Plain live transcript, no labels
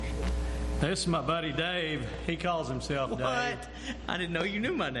This is my buddy Dave. He calls himself What? Dave. I didn't know you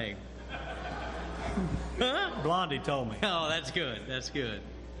knew my name. Huh? Blondie told me. Oh, that's good. That's good.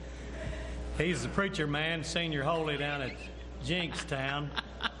 He's the preacher man, senior holy down at Jinkstown.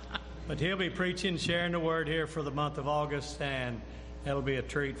 But he'll be preaching, sharing the word here for the month of August, and it'll be a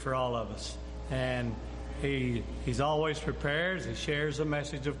treat for all of us. And he's always prepared. He shares the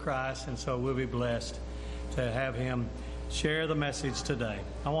message of Christ, and so we'll be blessed to have him share the message today.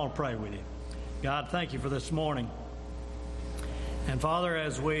 I want to pray with you. God, thank you for this morning. And Father,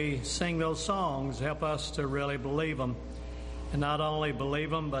 as we sing those songs, help us to really believe them. And not only believe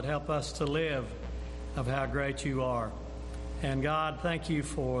them, but help us to live of how great you are. And God, thank you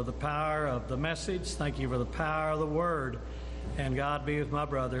for the power of the message. Thank you for the power of the word. And God, be with my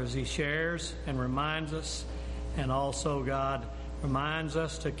brother as he shares and reminds us. And also, God, reminds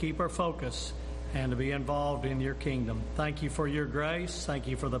us to keep our focus and to be involved in your kingdom. Thank you for your grace. Thank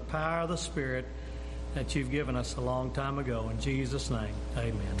you for the power of the Spirit that you've given us a long time ago. In Jesus' name,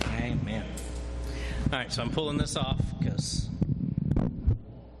 amen. Amen. All right, so I'm pulling this off because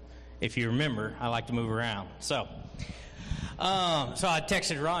if you remember, I like to move around. So I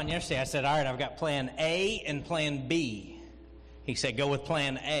texted Ron yesterday. I said, all right, I've got plan A and plan B. He said, go with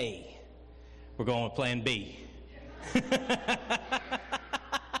plan A. We're going with plan B.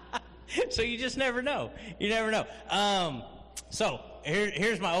 So you just never know. You never know. So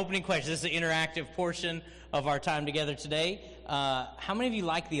here's my opening question. This is the interactive portion of our time together today. How many of you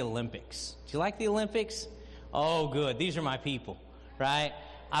like the Olympics? Do you like the Olympics? Oh, good. These are my people, right?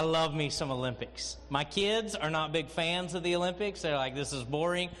 I love me some Olympics. My kids are not big fans of the Olympics. They're like, this is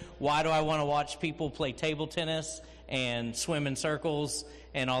boring. Why do I want to watch people play table tennis and swim in circles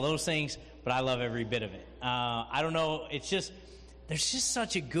and all those things? But I love every bit of it. I don't know. There's just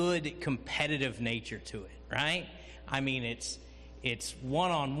such a good competitive nature to it, right? I mean, it's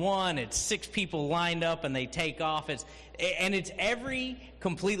one-on-one. It's 6 people lined up and they take off. It's every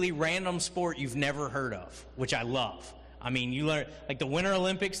completely random sport you've never heard of, which I love. I mean, you learn, like the Winter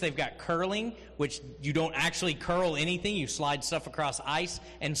Olympics, they've got curling, which you don't actually curl anything. You slide stuff across ice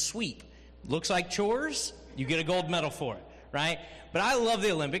and sweep. Looks like chores. You get a gold medal for it, right? But I love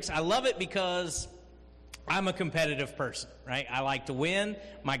the Olympics. I love it because I'm a competitive person, right? I like to win.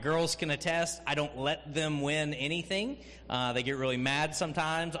 My girls can attest. I don't let them win anything. They get really mad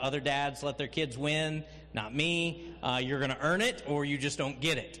sometimes. Other dads let their kids win. Not me. You're going to earn it or you just don't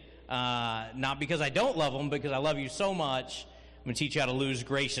get it. Not because I don't love them, because I love you so much. I'm going to teach you how to lose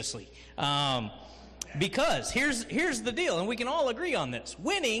graciously. Because here's the deal, and we can all agree on this.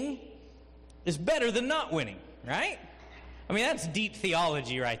 Winning is better than not winning, right? I mean, that's deep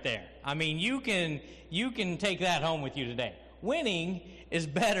theology right there. I mean, you can take that home with you today. Winning is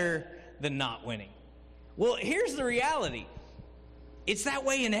better than not winning. Well, here's the reality. It's that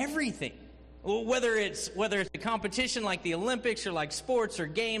way in everything. Well, whether it's a competition like the Olympics or like sports or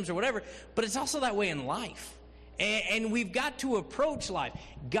games or whatever, but it's also that way in life. And we've got to approach life.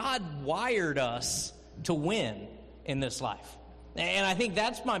 God wired us to win in this life. And I think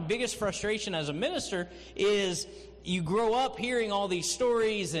that's my biggest frustration as a minister is you grow up hearing all these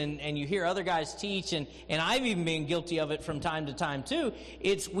stories and you hear other guys teach, and I've even been guilty of it from time to time too.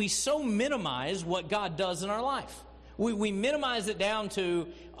 We so minimize what God does in our life. We minimize it down to,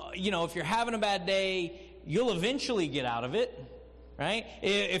 if you're having a bad day, you'll eventually get out of it, right?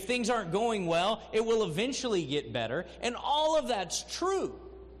 If things aren't going well, it will eventually get better. And all of that's true.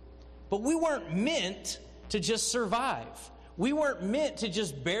 But we weren't meant to just survive. We weren't meant to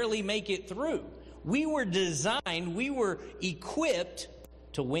just barely make it through. We were designed, we were equipped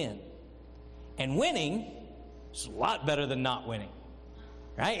to win. And winning is a lot better than not winning,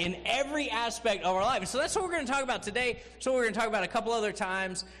 right? In every aspect of our life. And so that's what we're going to talk about today. So we're going to talk about a couple other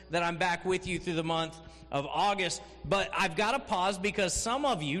times that I'm back with you through the month of August. But I've got to pause because some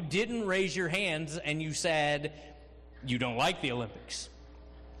of you didn't raise your hands and you said you don't like the Olympics.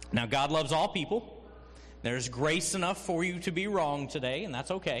 Now, God loves all people. There's grace enough for you to be wrong today, and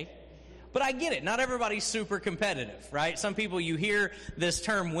that's okay. But I get it. Not everybody's super competitive, right? Some people, you hear this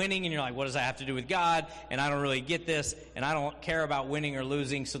term winning, and you're like, what does that have to do with God? And I don't really get this, and I don't care about winning or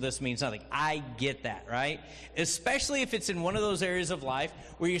losing, so this means nothing. I get that, right? Especially if it's in one of those areas of life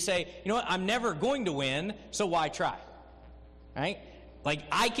where you say, you know what, I'm never going to win, so why try? Right? Like,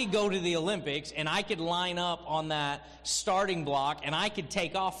 I could go to the Olympics, and I could line up on that starting block, and I could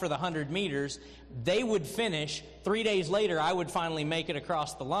take off for the 100 meters. They would finish. 3 days later, I would finally make it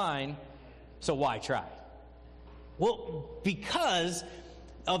across the line. So why try? Well, because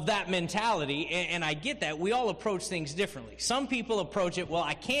of that mentality, and I get that, we all approach things differently. Some people approach it, well,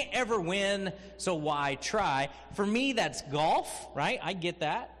 I can't ever win, so why try? For me, that's golf, right? I get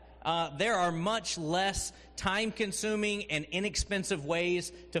that. there are much less time-consuming and inexpensive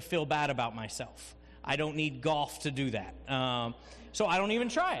ways to feel bad about myself. I don't need golf to do that. So I don't even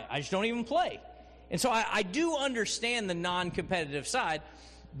try it. I just don't even play. And so I do understand the non-competitive side,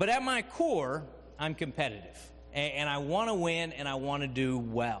 but at my core, I'm competitive. And I want to win, and I want to do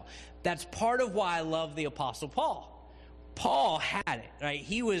well. That's part of why I love the Apostle Paul. Paul had it, right?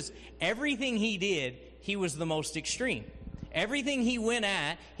 Everything he did, he was the most extreme. Everything he went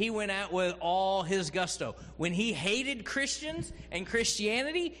at with all his gusto. When he hated Christians and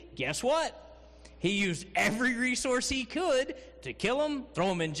Christianity, guess what? He used every resource he could to kill them, throw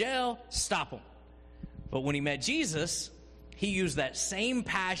them in jail, stop them. But when he met Jesus, he used that same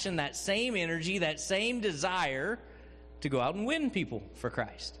passion, that same energy, that same desire to go out and win people for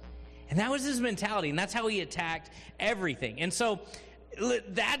Christ. And that was his mentality, and that's how he attacked everything. And so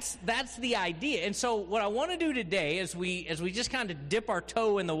that's the idea. And so what I want to do today as we just kind of dip our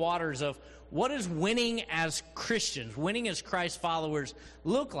toe in the waters of what does winning as Christians, winning as Christ followers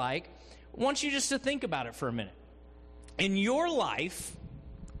look like, I want you just to think about it for a minute. In your life,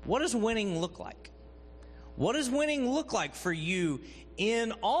 what does winning look like? What does winning look like for you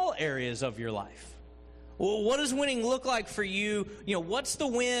in all areas of your life? Well, what does winning look like for you? What's the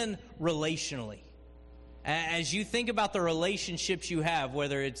win relationally? As you think about the relationships you have,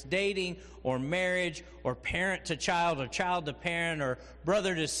 whether it's dating or marriage or parent to child or child to parent or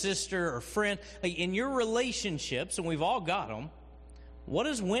brother to sister or friend, like in your relationships, and we've all got them, what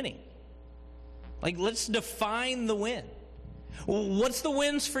is winning? Like, let's define the win. Well, what's the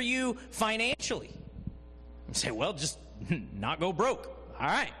wins for you financially? You say, well, just not go broke. All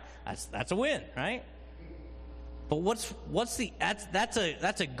right, that's a win, right? But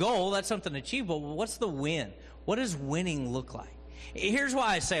that's a goal, that's something achievable. But what's the win? What does winning look like? Here's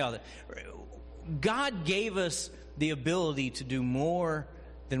why I say all that. God gave us the ability to do more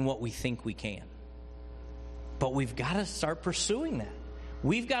than what we think we can. But we've got to start pursuing that.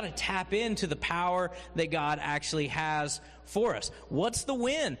 We've got to tap into the power that God actually has for us. What's the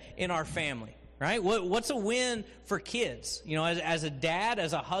win in our family? Right? What's a win for kids? As a dad,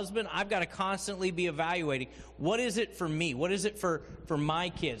 as a husband, I've got to constantly be evaluating, what is it for me? What is it for my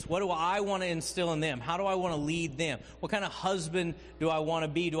kids? What do I want to instill in them? How do I want to lead them? What kind of husband do I want to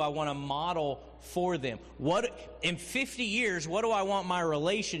be? Do I want to model for them? In 50 years, what do I want my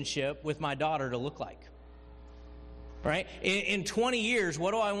relationship with my daughter to look like? Right? In 20 years,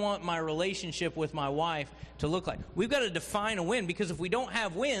 what do I want my relationship with my wife to look like? We've got to define a win, because if we don't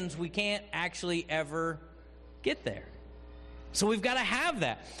have wins, we can't actually ever get there. So we've got to have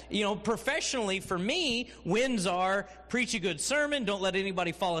that. Professionally, for me, wins are preach a good sermon, don't let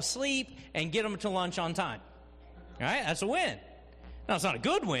anybody fall asleep, and get them to lunch on time. All right? That's a win. Now, it's not a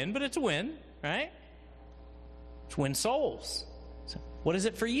good win, but it's a win, right? It's win souls. So what is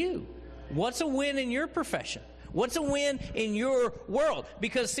it for you? What's a win in your profession? What's a win in your world?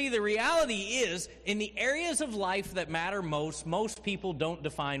 Because, see, the reality is, in the areas of life that matter most people don't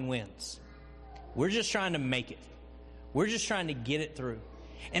define wins. We're just trying to make it. We're just trying to get it through.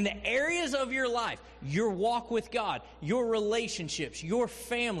 And the areas of your life, your walk with God, your relationships, your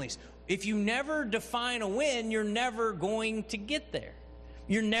families, if you never define a win, you're never going to get there.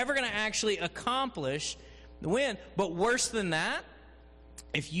 You're never going to actually accomplish the win. But worse than that,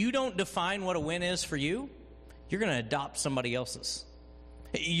 if you don't define what a win is for you, you're going to adopt somebody else's.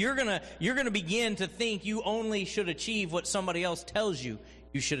 You're going to begin to think you only should achieve what somebody else tells you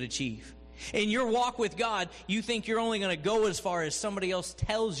should achieve. In your walk with God, you think you're only going to go as far as somebody else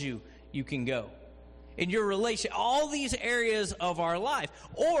tells you can go. In your relation, all these areas of our life.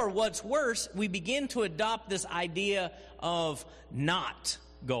 Or what's worse, we begin to adopt this idea of not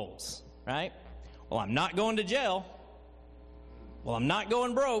goals, right? Well, I'm not going to jail. Well, I'm not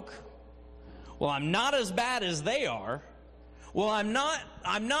going broke. Well, I'm not as bad as they are. Well, I'm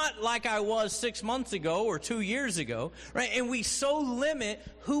not like I was 6 months ago or 2 years ago, right? And we so limit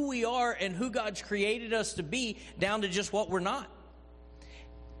who we are and who God's created us to be down to just what we're not.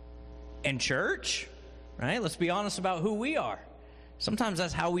 And church, right? Let's be honest about who we are. Sometimes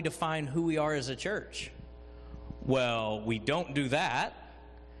that's how we define who we are as a church. Well, we don't do that,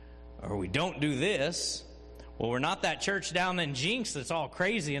 or we don't do this. Well, we're not that church down in Jinx that's all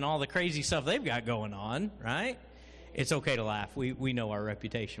crazy and all the crazy stuff they've got going on, right? It's okay to laugh. We know our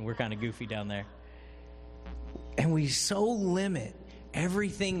reputation. We're kind of goofy down there. And we so limit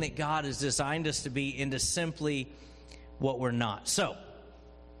everything that God has designed us to be into simply what we're not. So,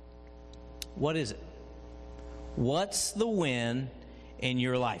 what is it? What's the win in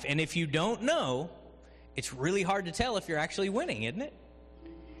your life? And if you don't know, it's really hard to tell if you're actually winning, isn't it?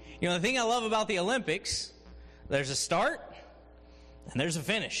 The thing I love about the Olympics, there's a start, And there's a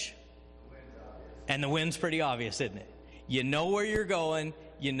finish. And the wind's pretty obvious, isn't it? You know where you're going.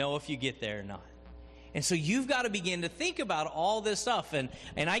 You know if you get there or not. And so you've got to begin to think about all this stuff. And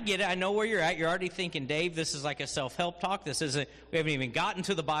I get it. I know where you're at. You're already thinking, Dave, this is like a self-help talk. We haven't even gotten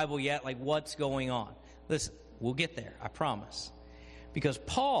to the Bible yet. Like, what's going on? Listen, we'll get there. I promise. Because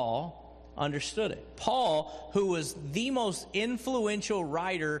Paul understood it. Paul, who was the most influential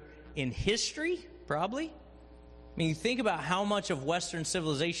writer in history, probably. I mean, you think about how much of Western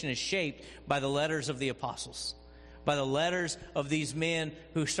civilization is shaped by the letters of the apostles, by the letters of these men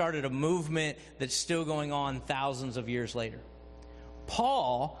who started a movement that's still going on thousands of years later.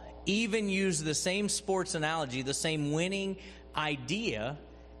 Paul even used the same sports analogy, the same winning idea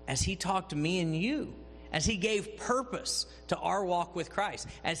as he talked to me and you, as he gave purpose to our walk with Christ.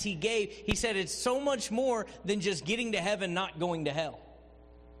 He said it's so much more than just getting to heaven, not going to hell.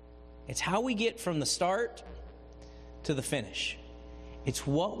 It's how we get from the start to the finish. It's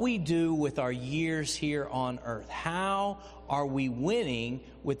what we do with our years here on earth. How are we winning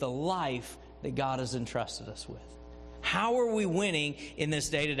with the life that God has entrusted us with? How are we winning in this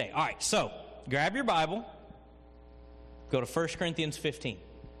day to day? All right, so grab your Bible. Go to 1 Corinthians 15.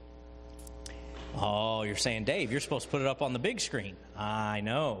 Oh, you're saying, Dave, you're supposed to put it up on the big screen. I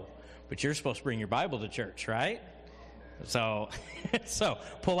know, but you're supposed to bring your Bible to church, right? So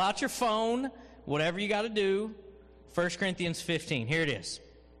pull out your phone, whatever you got to do. 1 Corinthians 15. Here it is.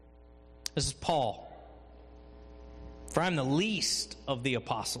 This is Paul. For I'm the least of the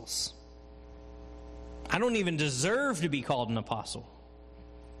apostles. I don't even deserve to be called an apostle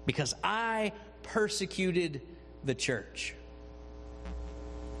because I persecuted the church.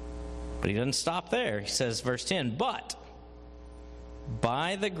 But he doesn't stop there. He says, verse 10, but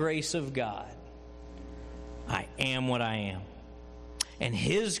by the grace of God, I am what I am. And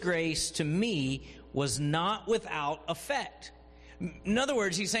his grace to me was not without effect. In other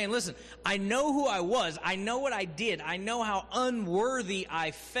words, he's saying, listen, I know who I was. I know what I did. I know how unworthy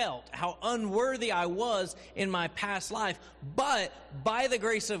I felt, how unworthy I was in my past life. But by the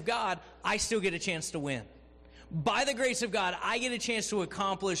grace of God, I still get a chance to win. By the grace of God, I get a chance to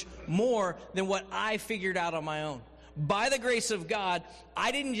accomplish more than what I figured out on my own. By the grace of God,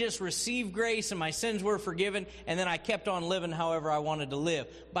 I didn't just receive grace and my sins were forgiven and then I kept on living however I wanted to live.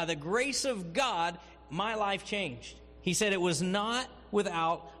 By the grace of God, my life changed. He said it was not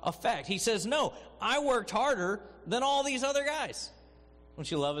without effect. He says, no, I worked harder than all these other guys.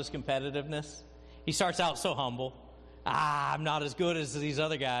 Don't you love his competitiveness? He starts out so humble. I'm not as good as these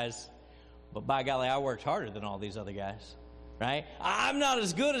other guys. But by golly, I worked harder than all these other guys. Right? I'm not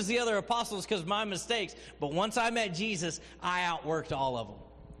as good as the other apostles because of my mistakes. But once I met Jesus, I outworked all of them.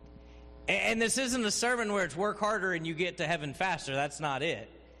 And this isn't a sermon where it's work harder and you get to heaven faster. That's not it.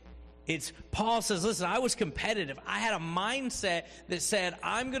 It's Paul says, listen, I was competitive. I had a mindset that said,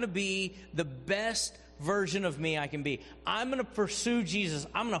 I'm going to be the best version of me I can be. I'm going to pursue Jesus.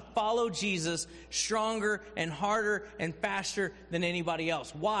 I'm going to follow Jesus stronger and harder and faster than anybody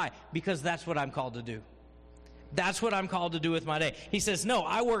else. Why? Because that's what I'm called to do. That's what I'm called to do with my day. He says, no,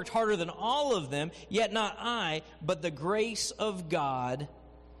 I worked harder than all of them, yet not I, but the grace of God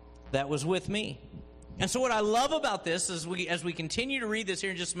that was with me. And so what I love about this as we continue to read this here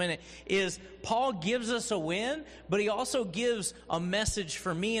in just a minute is Paul gives us a win, but he also gives a message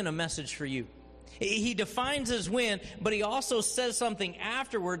for me and a message for you. He defines his win, but he also says something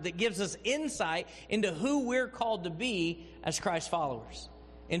afterward that gives us insight into who we're called to be as Christ followers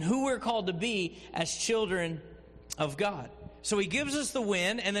and who we're called to be as children of God. So he gives us the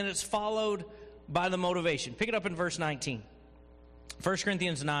win, and then it's followed by the motivation. Pick it up in verse 19. 1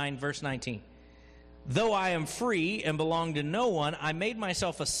 Corinthians 9, verse 19. Though I am free and belong to no one, I made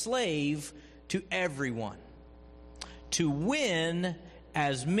myself a slave to everyone, to win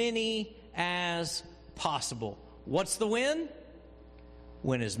as many as possible. What's the win?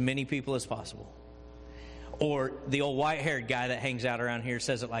 Win as many people as possible. Or the old white-haired guy that hangs out around here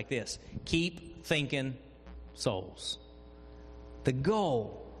says it like this: keep thinking souls. The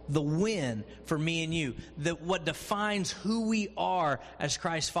goal, the win for me and you, that what defines who we are as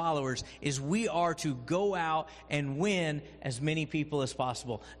Christ followers is we are to go out and win as many people as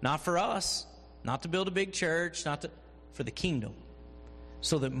possible. Not for us, not to build a big church, for the kingdom.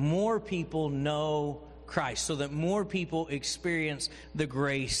 So that more people know Christ, so that more people experience the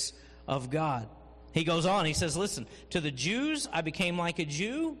grace of God. He goes on, he says, listen, to the Jews I became like a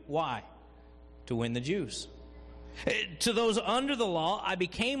Jew. Why? To win the Jews. To those under the law, I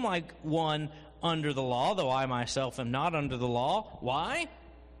became like one under the law, though I myself am not under the law. Why?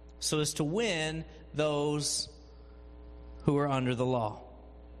 So as to win those who are under the law.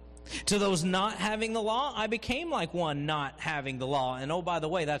 To those not having the law, I became like one not having the law. And oh, by the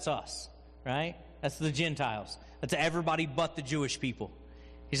way, that's us, right? That's the Gentiles. That's everybody but the Jewish people.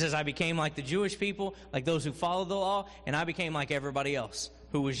 He says, I became like the Jewish people, like those who follow the law, and I became like everybody else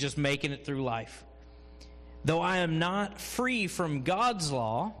who was just making it through life. Though I am not free from God's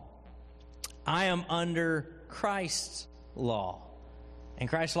law, I am under Christ's law. And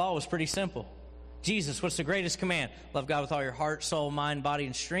Christ's law was pretty simple. Jesus, what's the greatest command? Love God with all your heart, soul, mind, body,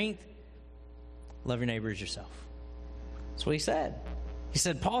 and strength. Love your neighbor as yourself. That's what he said. He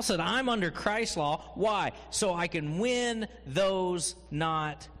said, Paul said, I'm under Christ's law. Why? So I can win those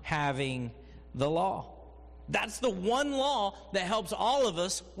not having the law. That's the one law that helps all of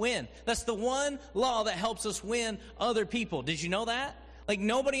us win. That's the one law that helps us win other people. Did you know that? Like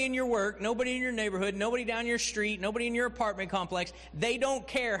nobody in your work, nobody in your neighborhood, nobody down your street, nobody in your apartment complex, they don't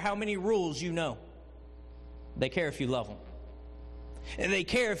care how many rules you know. They care if you love them. And they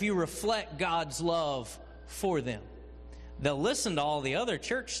care if you reflect God's love for them. They'll listen to all the other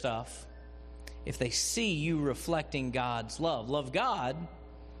church stuff if they see you reflecting God's love. Love God,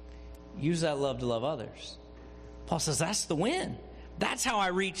 use that love to love others. Paul says that's the win. That's how I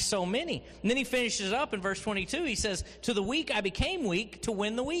reach so many. And then he finishes up in verse 22. He says, to the weak I became weak to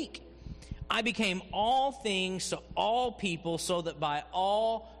win the weak. I became all things to all people so that by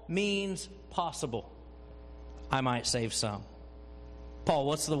all means possible I might save some. Paul,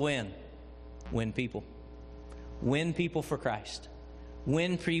 what's the win? Win people. Win people for Christ.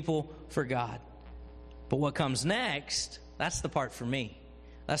 Win people for God. But what comes next, that's the part for me.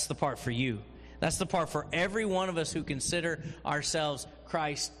 That's the part for you. That's the part for every one of us who consider ourselves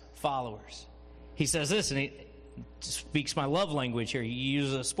Christ followers. He says this, and he speaks my love language here. He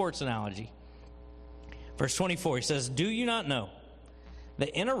uses a sports analogy. Verse 24, he says, do you not know that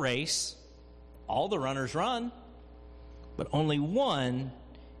in a race, all the runners run, but only one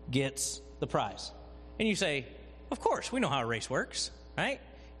gets the prize? And you say, of course, we know how a race works, right?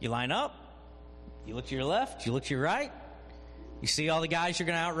 You line up, you look to your left, you look to your right. You see all the guys you're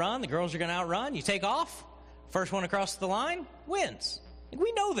going to outrun, the girls you're going to outrun. You take off. First one across the line wins.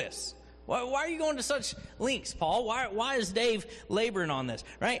 We know this. Why are you going to such lengths, Paul? Why is Dave laboring on this,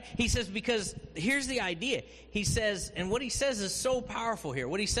 right? He says, because here's the idea. He says, and what he says is so powerful here.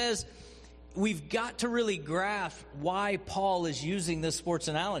 What he says, we've got to really grasp why Paul is using this sports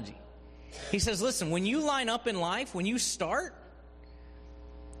analogy. He says, listen, when you line up in life, when you start,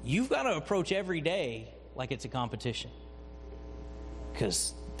 you've got to approach every day like it's a competition.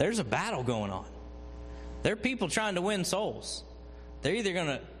 Because there's a battle going on. There are people trying to win souls. They're either going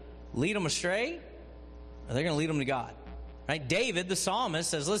to lead them astray or they're going to lead them to God. Right? David, the psalmist,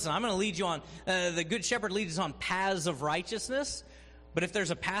 says, listen, I'm going to lead you on, the good shepherd leads us on paths of righteousness. But if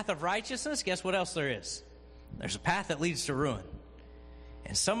there's a path of righteousness, guess what else there is? There's a path that leads to ruin.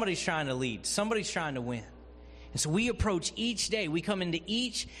 And somebody's trying to lead. Somebody's trying to win. And so we approach each day. We come into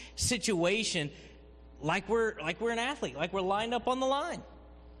each situation like we're an athlete, like we're lined up on the line.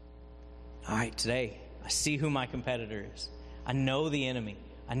 All right, today, I see who my competitor is. I know the enemy.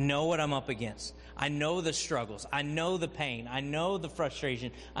 I know what I'm up against. I know the struggles. I know the pain. I know the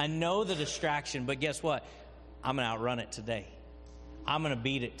frustration. I know the distraction. But guess what? I'm going to outrun it today. I'm going to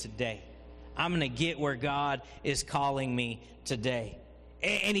beat it today. I'm going to get where God is calling me today.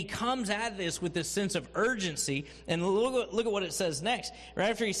 And he comes at this with this sense of urgency. And look at what it says next.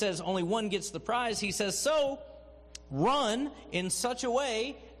 Right after he says only one gets the prize, he says, so run in such a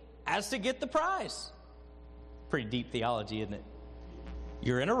way as to get the prize. Pretty deep theology, isn't it?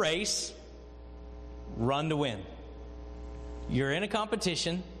 You're in a race, run to win. You're in a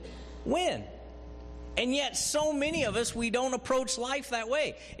competition, win. And yet so many of us, we don't approach life that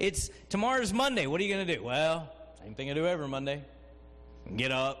way. It's tomorrow's Monday. What are you going to do? Well, same thing I do every Monday.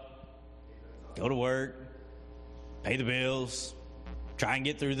 Get up, go to work, pay the bills, try and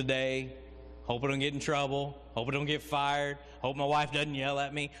get through the day, hope I don't get in trouble, hope I don't get fired, hope my wife doesn't yell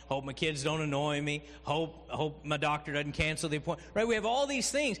at me, hope my kids don't annoy me, hope my doctor doesn't cancel the appointment. Right? We have all these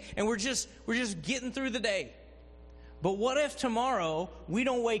things, and we're just getting through the day. But what if tomorrow we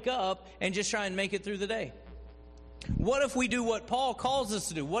don't wake up and just try and make it through the day? What if we do what Paul calls us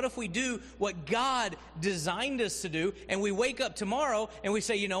to do? What if we do what God designed us to do, and we wake up tomorrow and we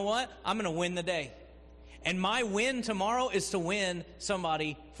say, you know what? I'm going to win the day. And my win tomorrow is to win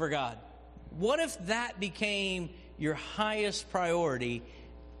somebody for God. What if that became your highest priority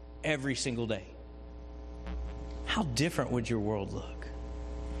every single day? How different would your world look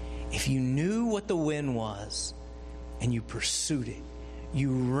if you knew what the win was and you pursued it?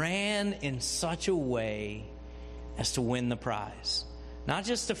 You ran in such a way as to win the prize. Not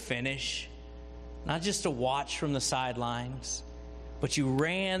just to finish, not just to watch from the sidelines, but you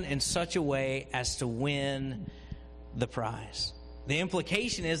ran in such a way as to win the prize. The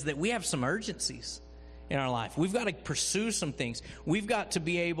implication is that we have some urgencies in our life. We've got to pursue some things. We've got to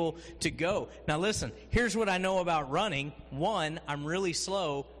be able to go. Now listen, here's what I know about running. 1, I'm really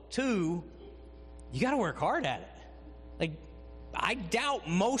slow. 2, you got to work hard at it. Like, I doubt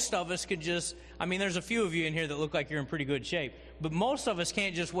most of us could just, there's a few of you in here that look like you're in pretty good shape, but most of us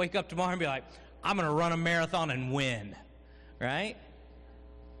can't just wake up tomorrow and be like, I'm going to run a marathon and win, right?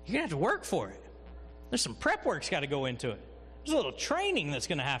 You're going to have to work for it. There's some prep work's got to go into it. There's a little training that's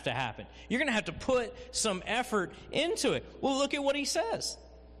going to happen. You're going to have to put some effort into it. Well, look at what he says.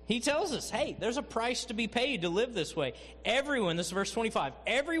 He tells us, hey, there's a price to be paid to live this way. Everyone, this is verse 25,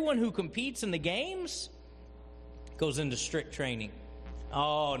 everyone who competes in the games goes into strict training.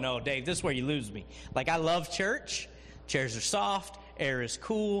 Oh, no, Dave, this is where you lose me. Like, I love church. Chairs are soft. Air is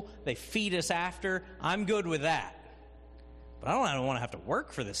cool. They feed us after. I'm good with that. But I don't want to have to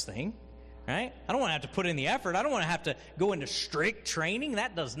work for this thing, right? I don't want to have to put in the effort. I don't want to have to go into strict training.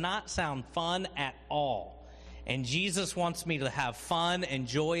 That does not sound fun at all. And Jesus wants me to have fun and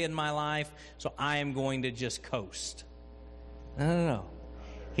joy in my life, so I am going to just coast. No.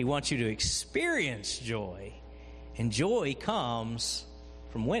 He wants you to experience joy, and joy comes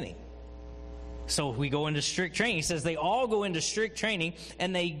from winning. So we go into strict training. He says they all go into strict training,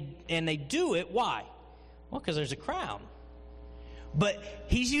 and they do it. Why? Well, because there's a crown. But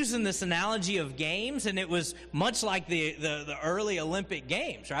he's using this analogy of games, and it was much like the early Olympic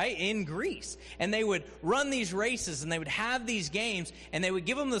Games, right, in Greece. And they would run these races, and they would have these games, and they would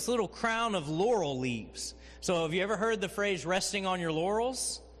give them this little crown of laurel leaves. So have you ever heard the phrase resting on your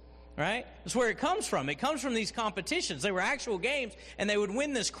laurels? Right? That's where it comes from. It comes from these competitions. They were actual games, and they would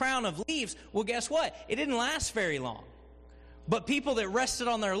win this crown of leaves. Well, guess what? It didn't last very long. But people that rested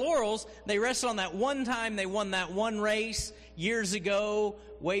on their laurels, they rested on that one time they won that one race years ago,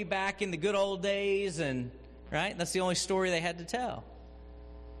 way back in the good old days, and right? That's the only story they had to tell.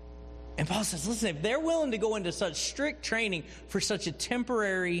 And Paul says, listen, if they're willing to go into such strict training for such a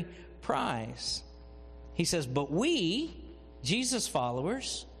temporary prize, he says, but we, Jesus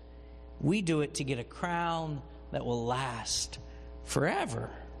followers, we do it to get a crown that will last forever.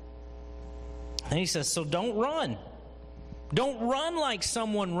 And he says, so don't run. Don't run like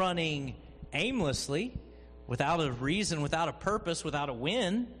someone running aimlessly, without a reason, without a purpose, without a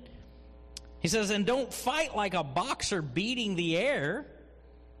win. He says, and don't fight like a boxer beating the air.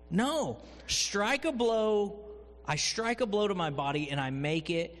 No, strike a blow. I strike a blow to my body and I make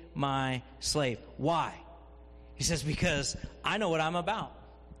it my slave. Why? He says, because I know what I'm about.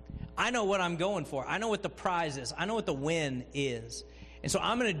 I know what I'm going for. I know what the prize is. I know what the win is. And so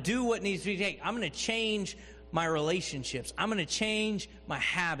I'm going to do what needs to be taken. I'm going to change my relationships. I'm going to change my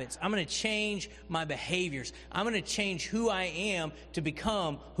habits. I'm going to change my behaviors. I'm going to change who I am to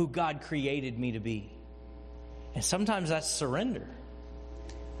become who God created me to be. And sometimes that's surrender.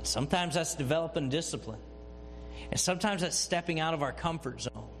 And sometimes that's developing discipline. And sometimes that's stepping out of our comfort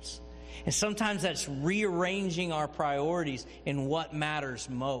zones. And sometimes that's rearranging our priorities in what matters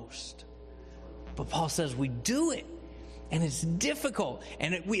most. But Paul says we do it. And it's difficult.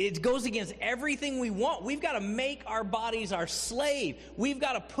 And it goes against everything we want. We've got to make our bodies our slave. We've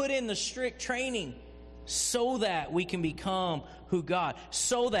got to put in the strict training so that we can become who God.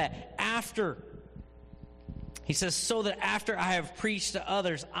 So that after, he says, so that after I have preached to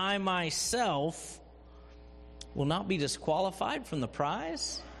others, I myself will not be disqualified from the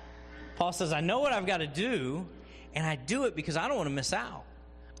prize. Paul says, I know what I've got to do, and I do it because I don't want to miss out.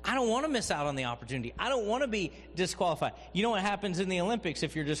 I don't want to miss out on the opportunity. I don't want to be disqualified. You know what happens in the Olympics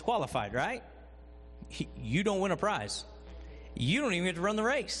if you're disqualified, right? You don't win a prize. You don't even get to run the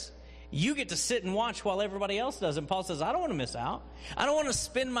race. You get to sit and watch while everybody else does. And Paul says, I don't want to miss out. I don't want to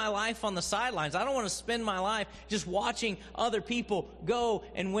spend my life on the sidelines. I don't want to spend my life just watching other people go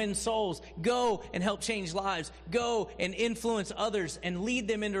and win souls, go and help change lives, go and influence others and lead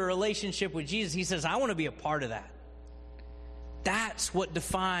them into a relationship with Jesus. He says, I want to be a part of that. That's what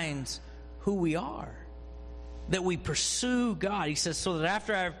defines who we are, that we pursue God. He says, so that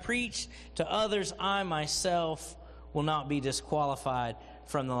after I have preached to others, I myself will not be disqualified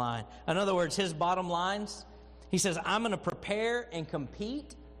from the line. In other words, his bottom lines, he says, I'm going to prepare and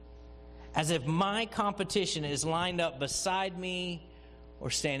compete as if my competition is lined up beside me or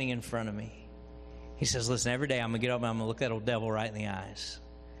standing in front of me. He says, listen, every day I'm going to get up and I'm going to look that old devil right in the eyes.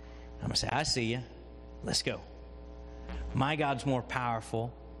 I'm going to say, I see you. Let's go. My God's more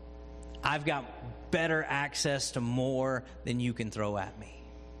powerful. I've got better access to more than you can throw at me.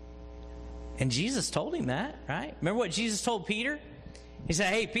 And Jesus told him that, right? Remember what Jesus told Peter? He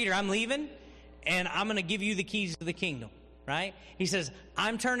said, hey, Peter, I'm leaving, and I'm going to give you the keys to the kingdom. right? He says,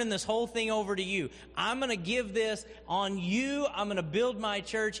 I'm turning this whole thing over to you. I'm going to give this on you. I'm going to build my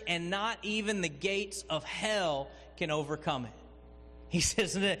church, and not even the gates of hell can overcome it. He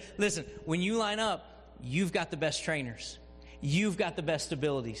says, listen, when you line up, you've got the best trainers. You've got the best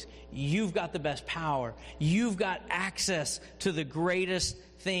abilities. You've got the best power. You've got access to the greatest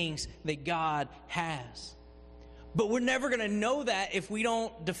things that God has. But we're never going to know that if we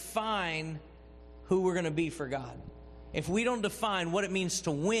don't define who we're going to be for God. If we don't define what it means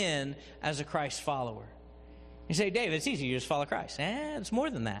to win as a Christ follower. You say, Dave, it's easy. You just follow Christ. It's more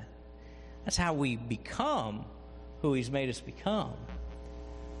than that. That's how we become who He's made us become.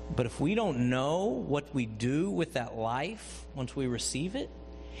 But if we don't know what we do with that life once we receive it,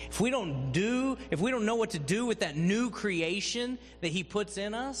 if we don't know what to do with that new creation that He puts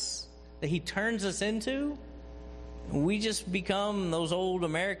in us, that He turns us into, we just become those old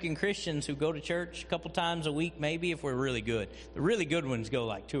American Christians who go to church a couple times a week, maybe, if we're really good. The really good ones go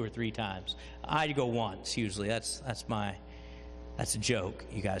like 2 or 3 times. I go once usually. That's a joke.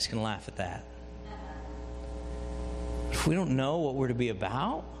 You guys can laugh at that. If we don't know what we're to be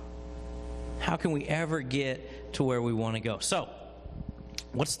about, how can we ever get to where we want to go? So,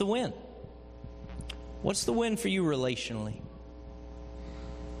 what's the win? What's the win for you relationally?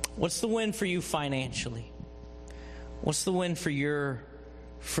 What's the win for you financially? What's the win for your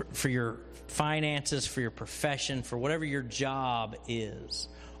finances, for your profession, for whatever your job is?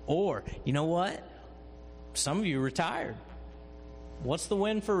 Or, you know what? Some of you retired. What's the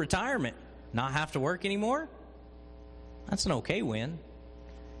win for retirement? Not have to work anymore? That's an okay win.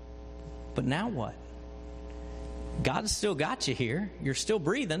 But now what? God's still got you here. You're still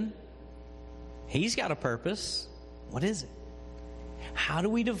breathing. He's got a purpose. What is it? How do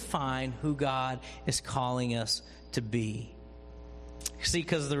we define who God is calling us to be? See,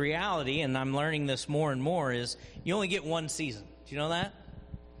 because the reality, and I'm learning this more and more, is you only get one season. Do you know that?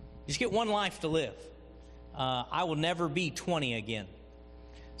 You just get one life to live. I will never be 20 again.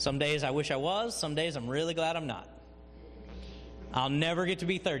 Some days I wish I was. Some days I'm really glad I'm not. I'll never get to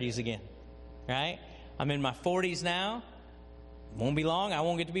be 30s again. Right? I'm in my 40s now. Won't be long, I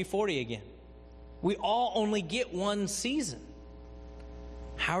won't get to be 40 again. We all only get one season.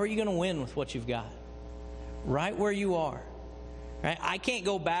 How are you going to win with what you've got? Right where you are. Right? I can't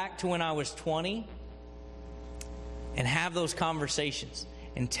go back to when I was 20 and have those conversations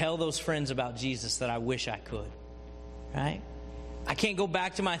and tell those friends about Jesus that I wish I could. Right? I can't go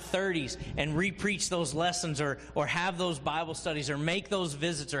back to my 30s and re-preach those lessons or have those Bible studies or make those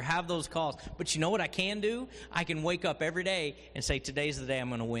visits or have those calls. But you know what I can do? I can wake up every day and say, today's the day I'm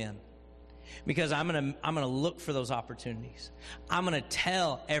going to win. Because I'm going to look for those opportunities. I'm going to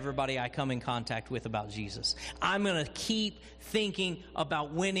tell everybody I come in contact with about Jesus. I'm going to keep thinking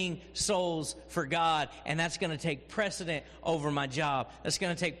about winning souls for God, and that's going to take precedent over my job. That's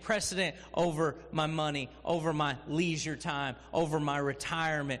going to take precedent over my money, over my leisure time, over my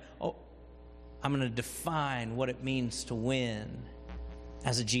retirement. I'm going to define what it means to win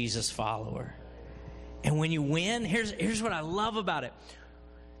as a Jesus follower. And when you win, here's what I love about it.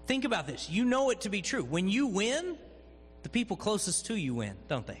 Think about this. You know it to be true. When you win, the people closest to you win,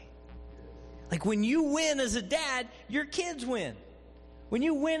 don't they? Like when you win as a dad, your kids win. When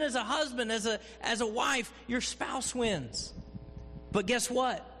you win as a husband, as a wife, your spouse wins. But guess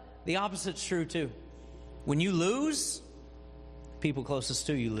what? The opposite's true too. When you lose, people closest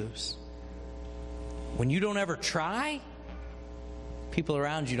to you lose. When you don't ever try, people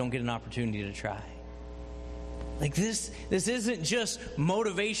around you don't get an opportunity to try. Like this isn't just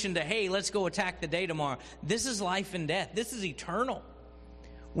motivation to, hey, let's go attack the day tomorrow. This is life and death. This is eternal.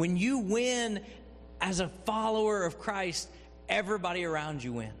 When you win as a follower of Christ, everybody around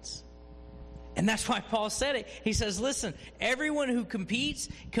you wins. And that's why Paul said it. He says, listen, everyone who competes,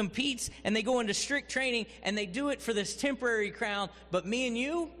 and they go into strict training, and they do it for this temporary crown. But me and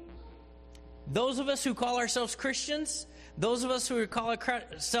you, those of us who call ourselves Christians, those of us who call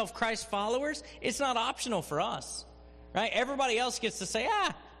ourselves Christ followers, it's not optional for us, right? Everybody else gets to say,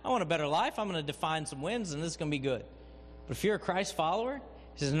 I want a better life. I'm going to define some wins, and this is going to be good. But if you're a Christ follower,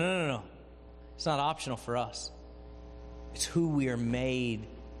 he says, no. It's not optional for us. It's who we are made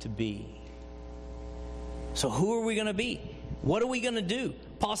to be. So who are we going to be? What are we going to do?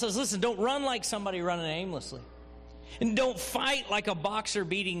 Paul says, listen, don't run like somebody running aimlessly. And don't fight like a boxer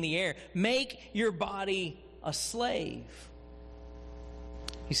beating the air. Make your body a slave.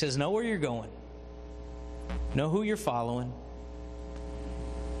 He says, know where you're going. Know who you're following.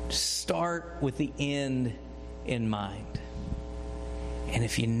 Start with the end in mind. And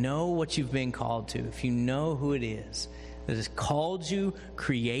if you know what you've been called to, if you know who it is that has called you,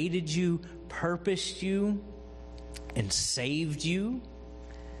 created you, purposed you, and saved you,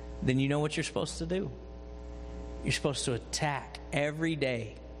 then you know what you're supposed to do. You're supposed to attack every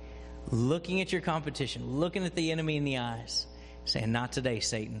day, looking at your competition, looking at the enemy in the eyes, saying, not today,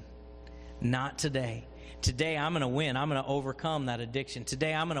 Satan. Not today. Today I'm going to win. I'm going to overcome that addiction.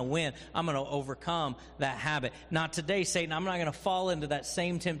 Today I'm going to win. I'm going to overcome that habit. Not today, Satan. I'm not going to fall into that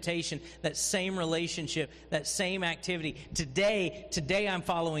same temptation, that same relationship, that same activity. Today I'm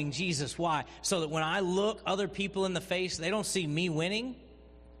following Jesus. Why? So that when I look other people in the face, they don't see me winning.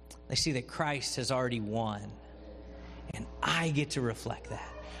 They see that Christ has already won. And I get to reflect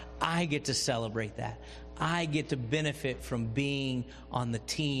that. I get to celebrate that. I get to benefit from being on the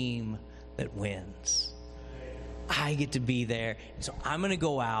team that wins. I get to be there. And so I'm going to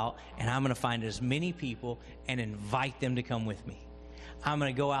go out and I'm going to find as many people and invite them to come with me. I'm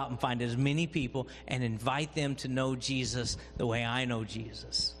going to go out and find as many people and invite them to know Jesus the way I know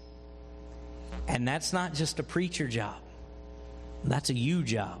Jesus. And that's not just a preacher job. That's a you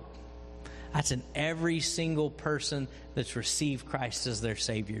job. That's an every single person that's received Christ as their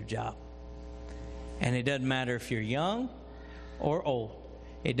Savior job. And it doesn't matter if you're young or old.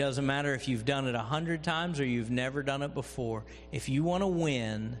 It doesn't matter if you've done it 100 times or you've never done it before. If you want to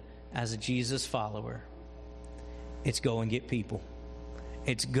win as a Jesus follower, it's go and get people.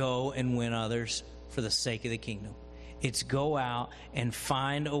 It's go and win others for the sake of the kingdom. It's go out and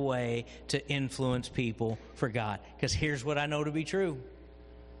find a way to influence people for God. Because here's what I know to be true.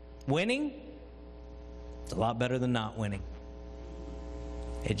 Winning, it's a lot better than not winning.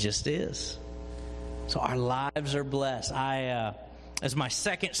 It just is. So our lives are blessed. As my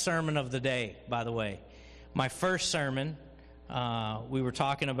second sermon of the day, by the way. My first sermon, we were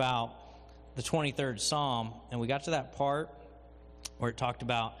talking about the 23rd Psalm, and we got to that part where it talked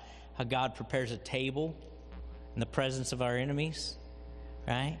about how God prepares a table in the presence of our enemies,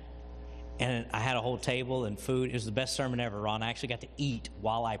 right? And I had a whole table and food. It was the best sermon ever, Ron. I actually got to eat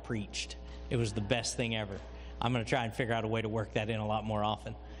while I preached. It was the best thing ever. I'm going to try and figure out a way to work that in a lot more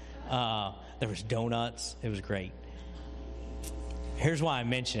often. There was donuts. It was great. Here's why I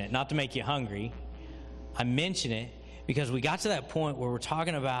mention it. Not to make you hungry. I mention it because we got to that point where we're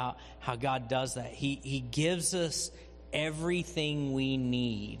talking about how God does that. He gives us everything we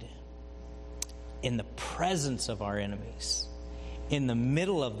need in the presence of our enemies, in the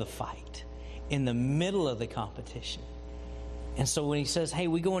middle of the fight, in the middle of the competition. And so when he says, hey,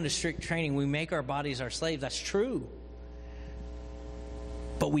 we go into strict training, we make our bodies our slaves, that's true.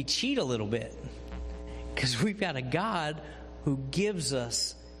 But we cheat a little bit because we've got a God who gives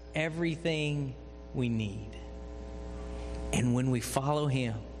us everything we need. And when we follow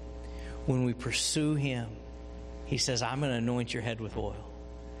him, when we pursue him, he says, I'm going to anoint your head with oil.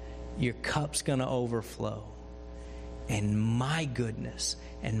 Your cup's going to overflow. And my goodness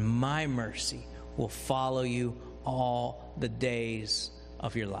and my mercy will follow you all the days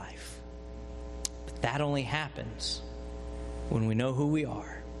of your life. But that only happens when we know who we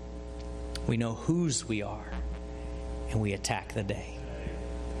are, we know whose we are, and we attack the day.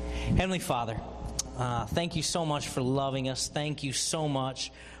 Heavenly Father, thank you so much for loving us. Thank you so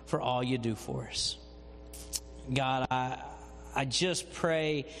much for all you do for us. God, I just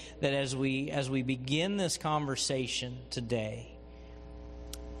pray that as we begin this conversation today,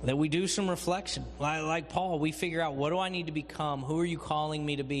 that we do some reflection. Like Paul, we figure out, what do I need to become? Who are you calling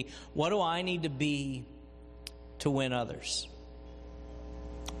me to be? What do I need to be to win others?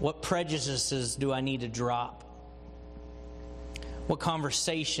 What prejudices do I need to drop? What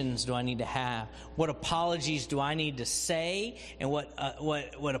conversations do I need to have? What apologies do I need to say? And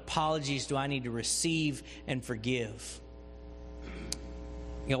what apologies do I need to receive and forgive?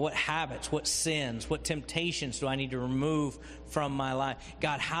 You know, what habits, what sins, what temptations do I need to remove from my life?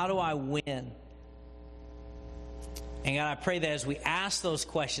 God, how do I win? And God, I pray that as we ask those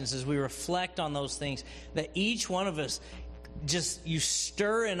questions, as we reflect on those things, that each one of us, just you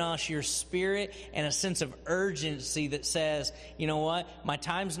stir in us your spirit and a sense of urgency that says, you know what, my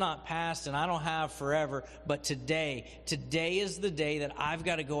time's not past and I don't have forever, but today is the day that I've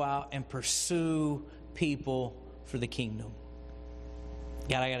got to go out and pursue people for the kingdom.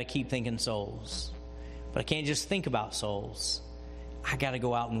 God, I got to keep thinking souls, but I can't just think about souls. I got to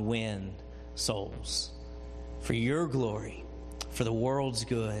go out and win souls for your glory, for the world's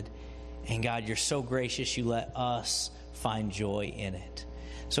good. And God, you're so gracious, you let us find joy in it.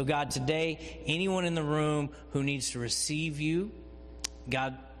 So God, today, anyone in the room who needs to receive you,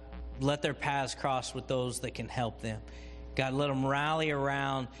 God, let their paths cross with those that can help them. God, let them rally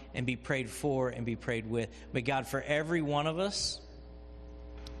around and be prayed for and be prayed with. But God, for every one of us,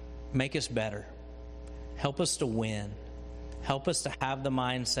 make us better. Help us to win. Help us to have the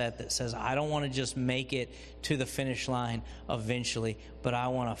mindset that says, I don't want to just make it to the finish line eventually, but I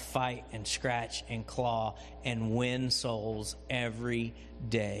want to fight and scratch and claw and win souls every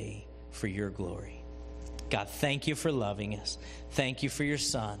day for your glory. God, thank you for loving us. Thank you for your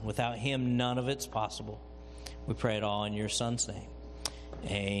Son. Without him, none of it's possible. We pray it all in your Son's name.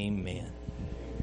 Amen.